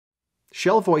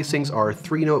Shell voicings are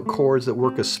three-note chords that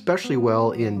work especially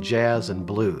well in jazz and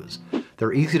blues.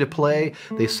 They're easy to play,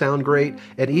 they sound great,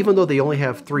 and even though they only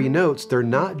have 3 notes, they're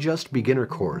not just beginner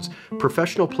chords.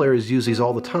 Professional players use these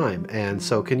all the time, and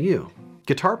so can you.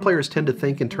 Guitar players tend to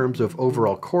think in terms of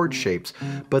overall chord shapes,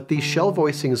 but these shell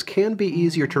voicings can be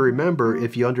easier to remember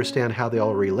if you understand how they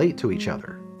all relate to each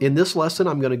other. In this lesson,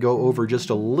 I'm going to go over just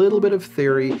a little bit of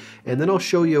theory, and then I'll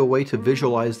show you a way to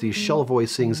visualize these shell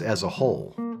voicings as a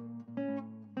whole.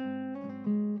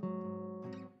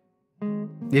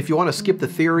 If you want to skip the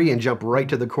theory and jump right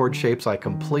to the chord shapes, I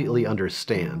completely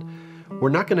understand. We're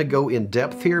not going to go in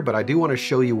depth here, but I do want to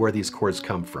show you where these chords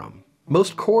come from.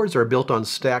 Most chords are built on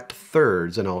stacked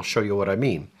thirds, and I'll show you what I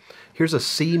mean. Here's a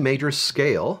C major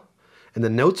scale, and the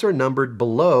notes are numbered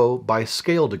below by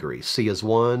scale degree. C is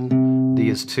 1, D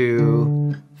is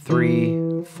 2,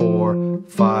 3, 4,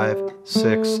 5,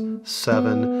 6,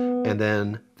 7, and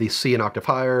then the C an octave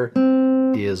higher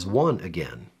is 1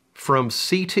 again. From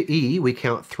C to E, we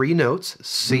count 3 notes,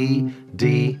 C,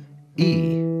 D,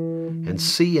 E. And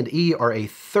C and E are a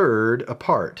third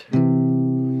apart.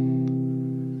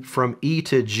 From E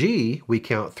to G, we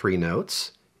count 3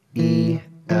 notes, E,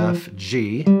 F,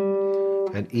 G.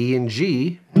 And E and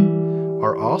G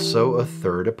are also a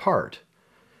third apart.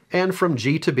 And from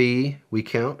G to B, we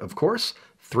count, of course,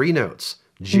 3 notes,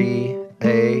 G,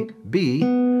 A, B.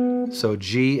 So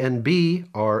G and B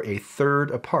are a third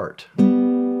apart.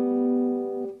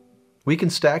 We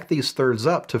can stack these thirds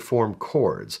up to form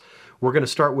chords. We're going to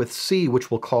start with C,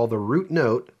 which we'll call the root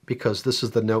note, because this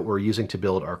is the note we're using to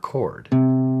build our chord.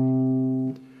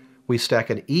 We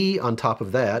stack an E on top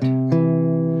of that,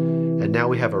 and now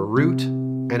we have a root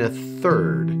and a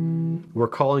third. We're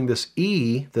calling this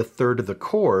E the third of the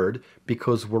chord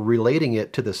because we're relating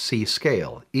it to the C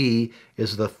scale. E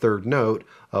is the third note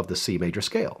of the C major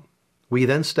scale. We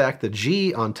then stack the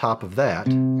G on top of that,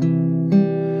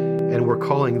 and we're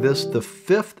calling this the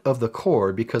 5th of the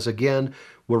chord because, again,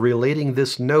 we're relating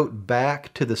this note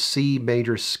back to the C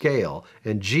major scale,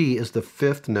 and G is the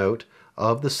 5th note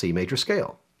of the C major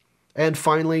scale. And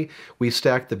finally, we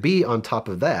stack the B on top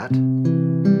of that, and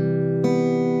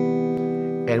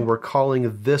we're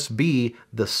calling this B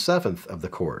the 7th of the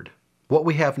chord. What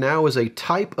we have now is a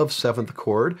type of 7th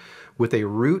chord with a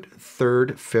root,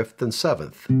 3rd, 5th, and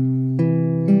 7th.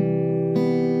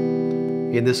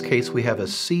 In this case, we have a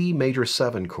C major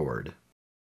 7 chord.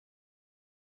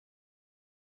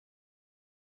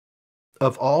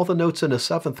 Of all the notes in a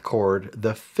 7th chord,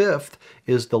 the 5th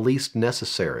is the least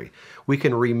necessary. We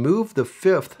can remove the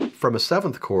 5th from a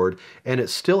 7th chord, and it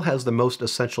still has the most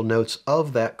essential notes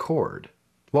of that chord.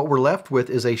 What we're left with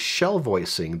is a shell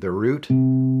voicing, the root,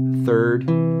 3rd,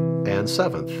 and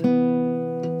 7th.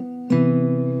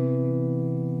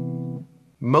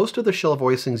 Most of the shell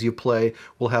voicings you play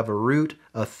will have a root,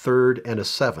 a 3rd, and a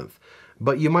 7th.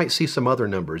 But you might see some other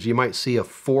numbers. You might see a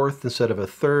 4th instead of a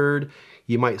 3rd.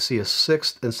 You might see a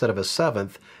 6th instead of a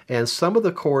 7th. And some of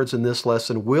the chords in this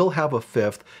lesson will have a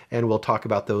 5th, and we'll talk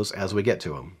about those as we get to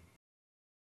them.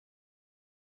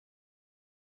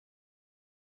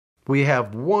 We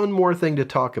have one more thing to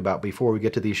talk about before we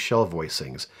get to these shell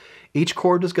voicings. Each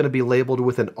chord is going to be labeled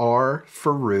with an R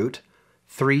for root,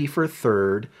 3 for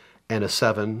 3rd, and a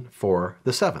 7 for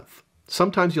the 7th.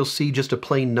 Sometimes you'll see just a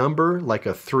plain number like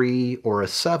a 3 or a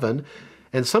 7,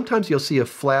 and sometimes you'll see a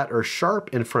flat or sharp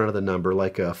in front of the number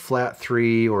like a flat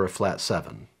 3 or a flat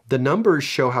 7. The numbers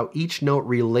show how each note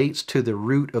relates to the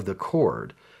root of the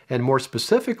chord, and more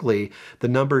specifically, the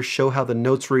numbers show how the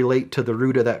notes relate to the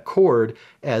root of that chord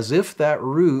as if that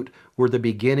root were the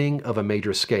beginning of a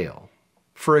major scale.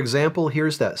 For example,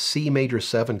 here's that C major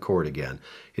 7 chord again.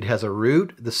 It has a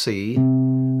root, the C,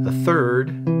 a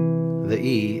 3rd, the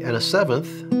E, and a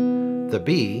 7th, the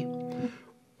B.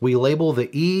 We label the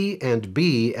E and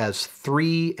B as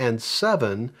 3 and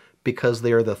 7 because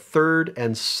they are the 3rd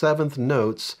and 7th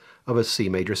notes of a C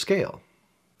major scale.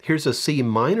 Here's a C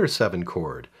minor 7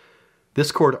 chord.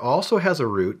 This chord also has a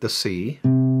root, the C,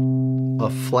 a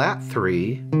flat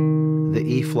 3, the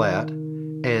E flat,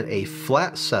 and a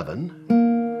flat 7,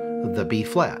 the B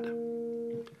flat.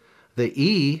 The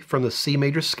E from the C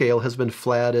major scale has been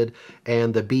flatted,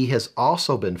 and the B has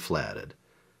also been flatted.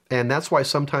 And that's why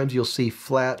sometimes you'll see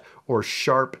flat or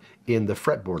sharp in the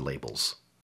fretboard labels.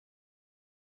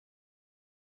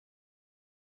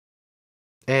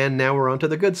 And now we're on to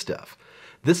the good stuff.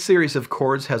 This series of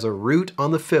chords has a root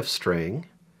on the 5th string,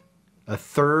 a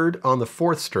 3rd on the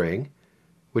 4th string,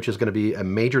 which is going to be a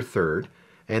major 3rd,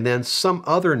 and then some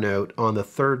other note on the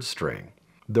 3rd string.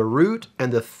 The root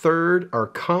and the 3rd are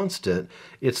constant.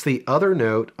 It's the other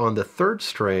note on the 3rd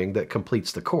string that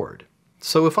completes the chord.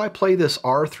 So if I play this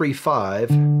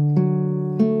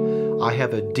R3-5, I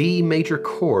have a D major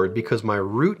chord because my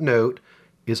root note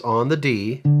is on the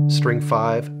D, string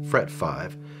 5, fret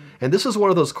 5. And this is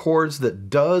one of those chords that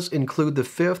does include the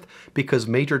 5th because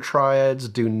major triads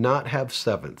do not have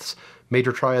 7ths.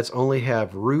 Major triads only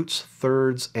have roots,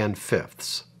 3rds, and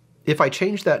 5ths. If I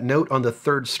change that note on the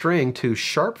 3rd string to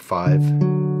sharp 5,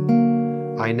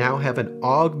 I now have an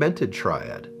augmented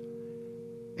triad.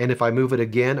 And if I move it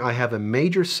again, I have a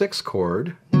major 6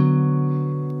 chord,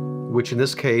 which in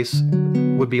this case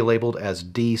would be labeled as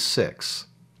D6.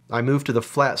 I move to the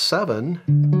flat 7,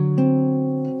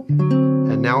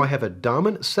 and now I have a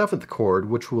dominant 7th chord,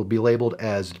 which will be labeled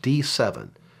as D7.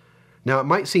 Now it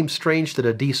might seem strange that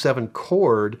a D7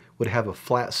 chord would have a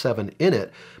flat 7 in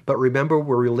it, but remember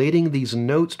we're relating these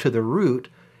notes to the root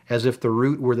as if the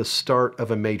root were the start of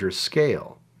a major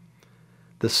scale.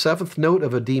 The 7th note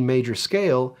of a D major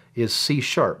scale is C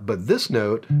sharp, but this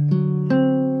note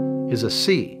is a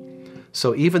C.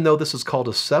 So even though this is called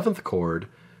a 7th chord,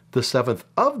 the 7th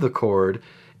of the chord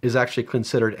is actually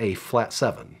considered a flat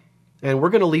 7. And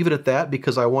we're going to leave it at that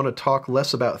because I want to talk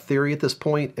less about theory at this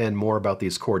point and more about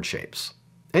these chord shapes.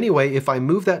 Anyway, if I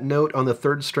move that note on the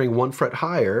 3rd string 1 fret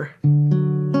higher,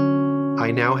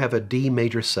 I now have a D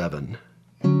major 7.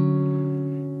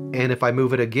 And if I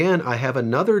move it again, I have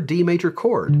another D major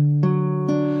chord.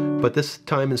 But this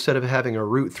time, instead of having a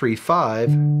root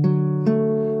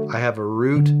 3-5, I have a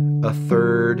root, a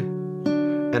 3rd,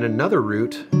 and another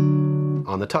root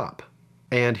on the top.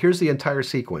 And here's the entire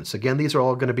sequence. Again, these are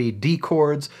all going to be D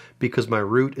chords because my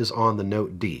root is on the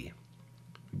note D.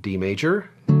 D major,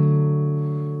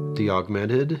 D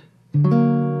augmented,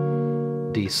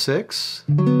 D6,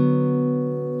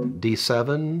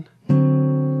 D7,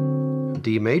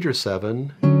 D major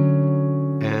 7,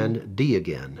 and D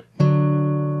again.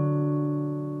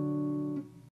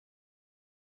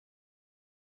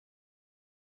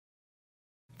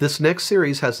 This next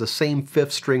series has the same 5th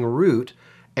string root,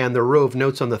 and the row of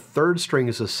notes on the 3rd string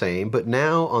is the same, but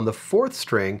now on the 4th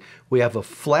string we have a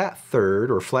flat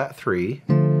 3rd or flat 3,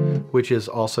 which is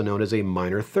also known as a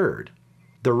minor 3rd.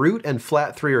 The root and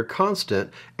flat 3 are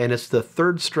constant, and it's the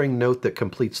 3rd string note that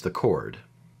completes the chord.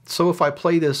 So if I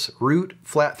play this root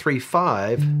flat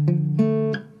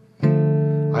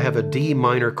 3-5, I have a D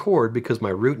minor chord because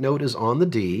my root note is on the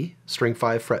D, string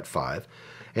 5, fret 5.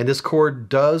 And this chord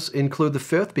does include the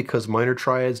 5th because minor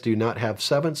triads do not have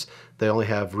 7ths. They only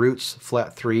have roots,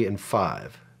 flat 3, and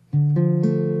 5.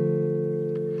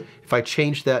 If I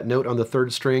change that note on the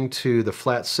 3rd string to the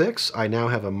flat 6, I now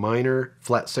have a minor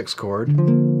flat 6 chord.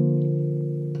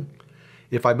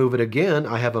 If I move it again,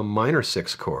 I have a minor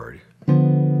 6 chord.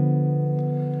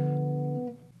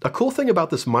 A cool thing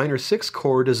about this minor 6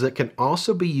 chord is it can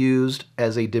also be used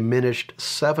as a diminished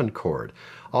 7 chord.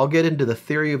 I'll get into the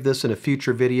theory of this in a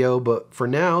future video, but for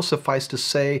now, suffice to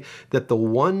say that the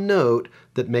one note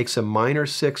that makes a minor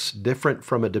 6 different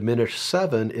from a diminished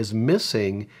 7 is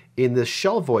missing in this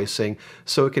shell voicing,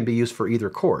 so it can be used for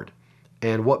either chord.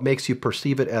 And what makes you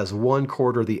perceive it as one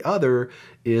chord or the other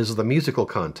is the musical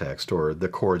context, or the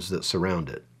chords that surround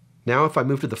it. Now if I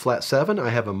move to the flat 7, I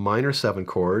have a minor 7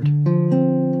 chord.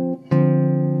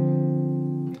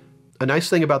 A nice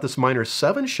thing about this minor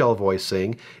 7 shell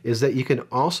voicing is that you can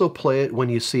also play it when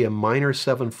you see a minor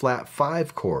 7 flat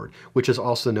 5 chord, which is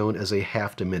also known as a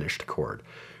half diminished chord.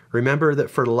 Remember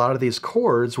that for a lot of these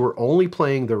chords, we're only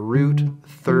playing the root,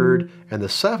 3rd, and the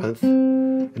 7th,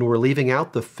 and we're leaving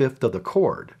out the 5th of the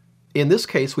chord. In this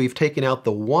case, we've taken out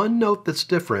the one note that's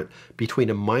different between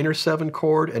a minor 7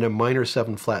 chord and a minor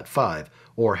 7 flat 5,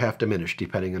 or half diminished,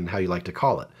 depending on how you like to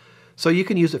call it. So you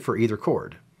can use it for either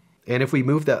chord. And if we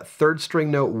move that 3rd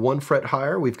string note 1 fret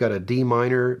higher, we've got a D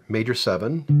minor major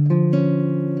 7.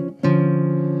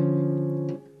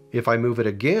 If I move it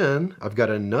again, I've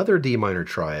got another D minor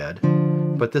triad,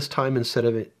 but this time instead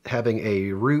of it having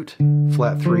a root,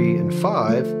 flat 3, and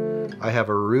 5, I have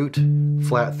a root,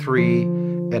 flat 3,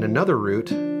 and another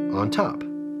root on top.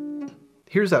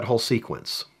 Here's that whole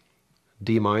sequence.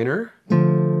 D minor,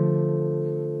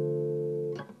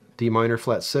 D minor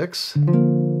flat 6,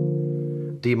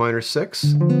 D minor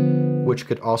 6, which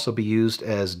could also be used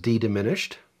as D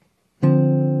diminished,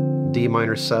 D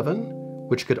minor 7,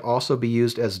 which could also be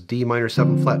used as D minor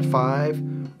 7 flat 5,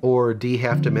 or D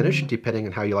half diminished, depending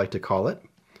on how you like to call it,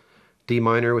 D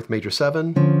minor with major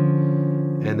 7,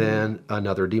 and then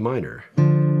another D minor.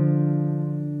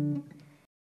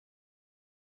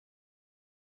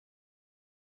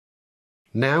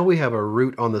 Now we have a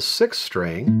root on the 6th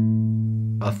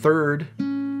string, a 3rd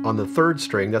on the 3rd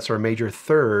string, that's our major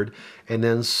 3rd, and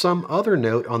then some other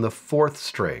note on the 4th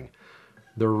string.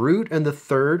 The root and the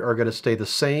third are going to stay the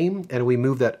same, and we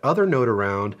move that other note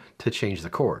around to change the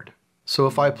chord. So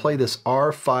if I play this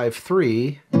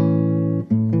R5-3,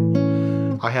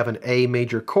 I have an A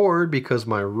major chord because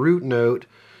my root note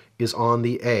is on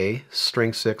the A,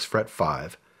 string 6, fret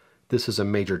 5. This is a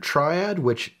major triad,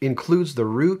 which includes the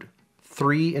root,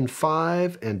 3 and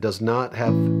 5, and does not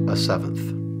have a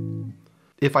 7th.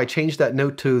 If I change that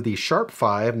note to the sharp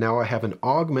 5, now I have an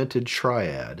augmented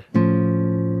triad.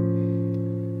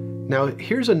 Now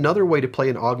here's another way to play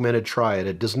an augmented triad.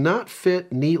 It does not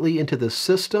fit neatly into the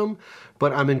system,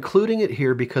 but I'm including it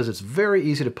here because it's very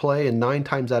easy to play, and 9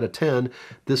 times out of 10,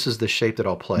 this is the shape that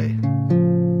I'll play.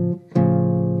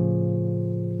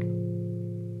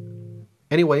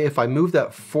 Anyway, if I move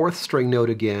that 4th string note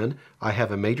again, I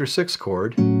have a major 6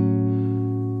 chord,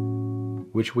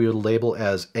 which we will label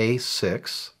as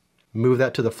A6. Move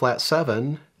that to the flat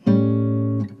 7,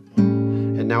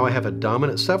 and now I have a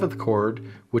dominant 7th chord,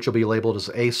 which will be labeled as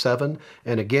A7.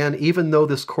 And again, even though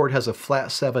this chord has a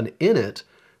flat 7 in it,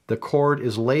 the chord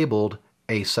is labeled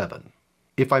A7.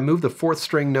 If I move the 4th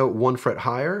string note 1 fret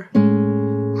higher,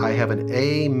 I have an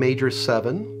A major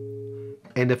 7.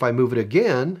 And if I move it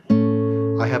again,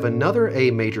 I have another A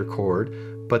major chord,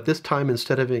 but this time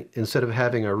instead of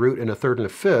having a root and a 3rd and a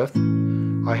 5th,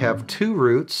 I have 2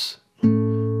 roots with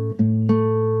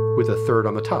a 3rd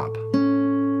on the top.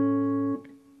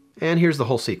 And here's the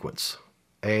whole sequence.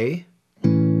 A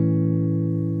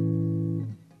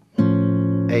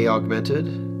augmented,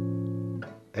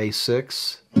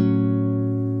 A6,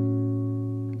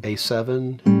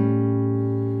 A7,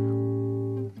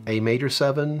 A major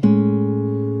 7,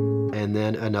 and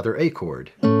then another A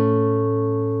chord.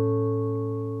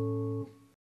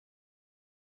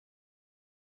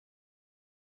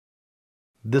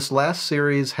 This last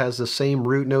series has the same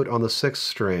root note on the 6th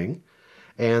string,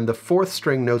 and the 4th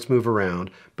string notes move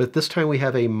around, but this time we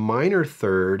have a minor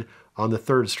 3rd on the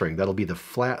 3rd string. That'll be the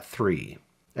flat 3.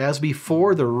 As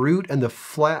before, the root and the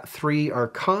flat 3 are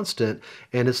constant,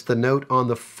 and it's the note on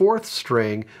the 4th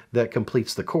string that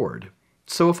completes the chord.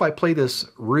 So if I play this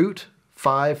root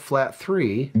 5 flat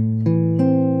 3,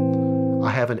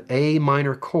 I have an A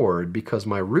minor chord because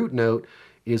my root note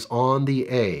is on the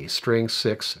A, string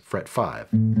 6, fret 5.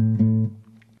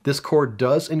 This chord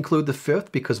does include the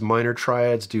 5th because minor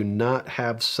triads do not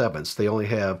have 7ths. They only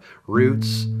have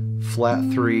roots, flat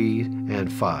 3,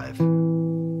 and 5.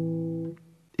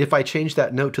 If I change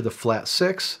that note to the flat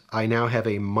 6, I now have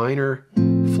a minor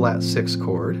flat 6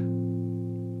 chord.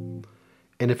 And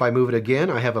if I move it again,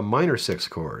 I have a minor 6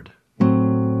 chord.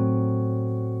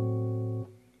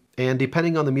 And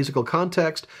depending on the musical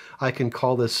context, I can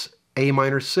call this A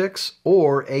minor 6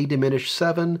 or A diminished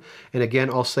 7, and again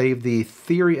I'll save the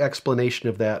theory explanation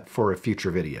of that for a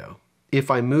future video. If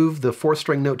I move the 4th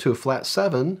string note to a flat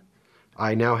 7,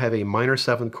 I now have a minor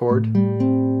 7 chord.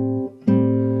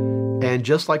 And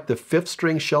just like the 5th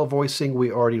string shell voicing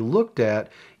we already looked at,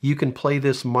 you can play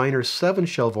this minor 7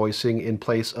 shell voicing in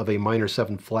place of a minor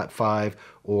 7 flat 5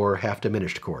 or half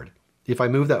diminished chord. If I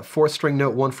move that 4th string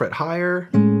note 1 fret higher,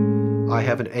 I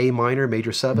have an A minor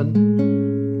major 7.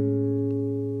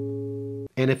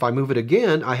 And if I move it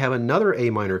again, I have another A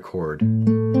minor chord.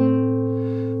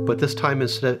 But this time,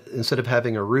 instead of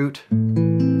having a root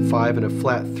 5 and a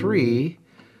flat 3,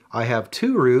 I have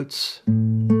 2 roots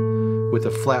with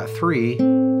a flat 3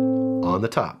 on the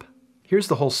top. Here's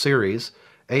the whole series.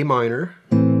 A minor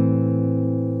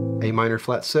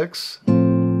flat 6,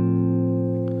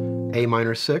 A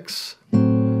minor 6,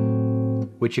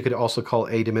 which you could also call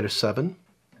A diminished 7,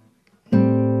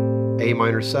 A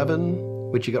minor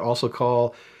 7, which you could also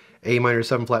call A minor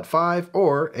 7 flat 5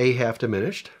 or A half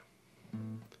diminished,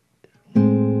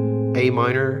 A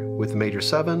minor with major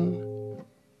 7,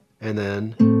 and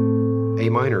then A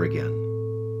minor again.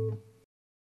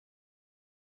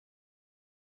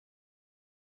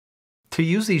 To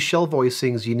use these shell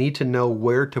voicings, you need to know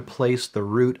where to place the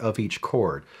root of each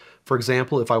chord. For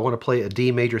example, if I want to play a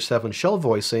D major 7 shell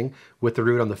voicing with the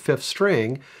root on the 5th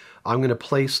string, I'm going to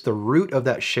place the root of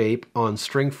that shape on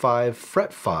string 5,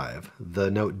 fret 5, the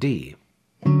note D.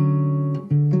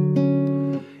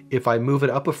 If I move it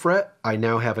up a fret, I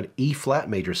now have an E flat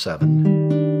major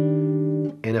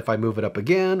 7. And if I move it up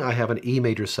again, I have an E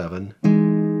major 7,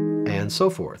 and so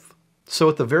forth. So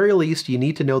at the very least, you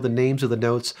need to know the names of the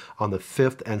notes on the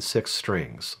 5th and 6th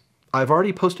strings. I've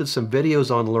already posted some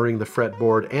videos on learning the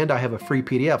fretboard, and I have a free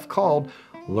PDF called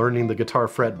Learning the Guitar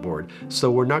Fretboard.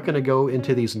 So we're not going to go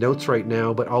into these notes right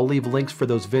now, but I'll leave links for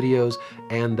those videos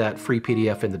and that free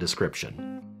PDF in the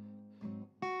description.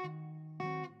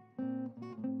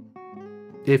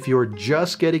 If you're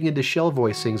just getting into shell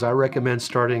voicings, I recommend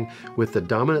starting with the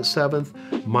dominant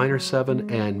 7th, minor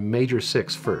 7, and major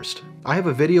 6 first. I have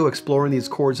a video exploring these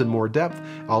chords in more depth.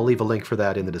 I'll leave a link for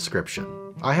that in the description.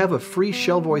 I have a free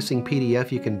shell voicing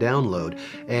PDF you can download,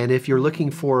 and if you're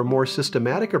looking for a more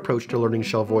systematic approach to learning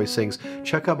shell voicings,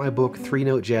 check out my book,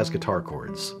 3-Note Jazz Guitar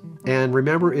Chords. And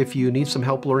remember, if you need some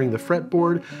help learning the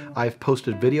fretboard, I've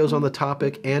posted videos on the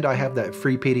topic, and I have that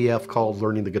free PDF called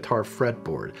Learning the Guitar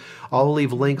Fretboard. I'll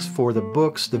leave links for the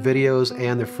books, the videos,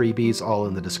 and the freebies all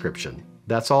in the description.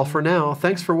 That's all for now.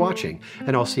 Thanks for watching,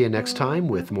 and I'll see you next time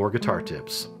with more guitar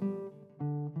tips.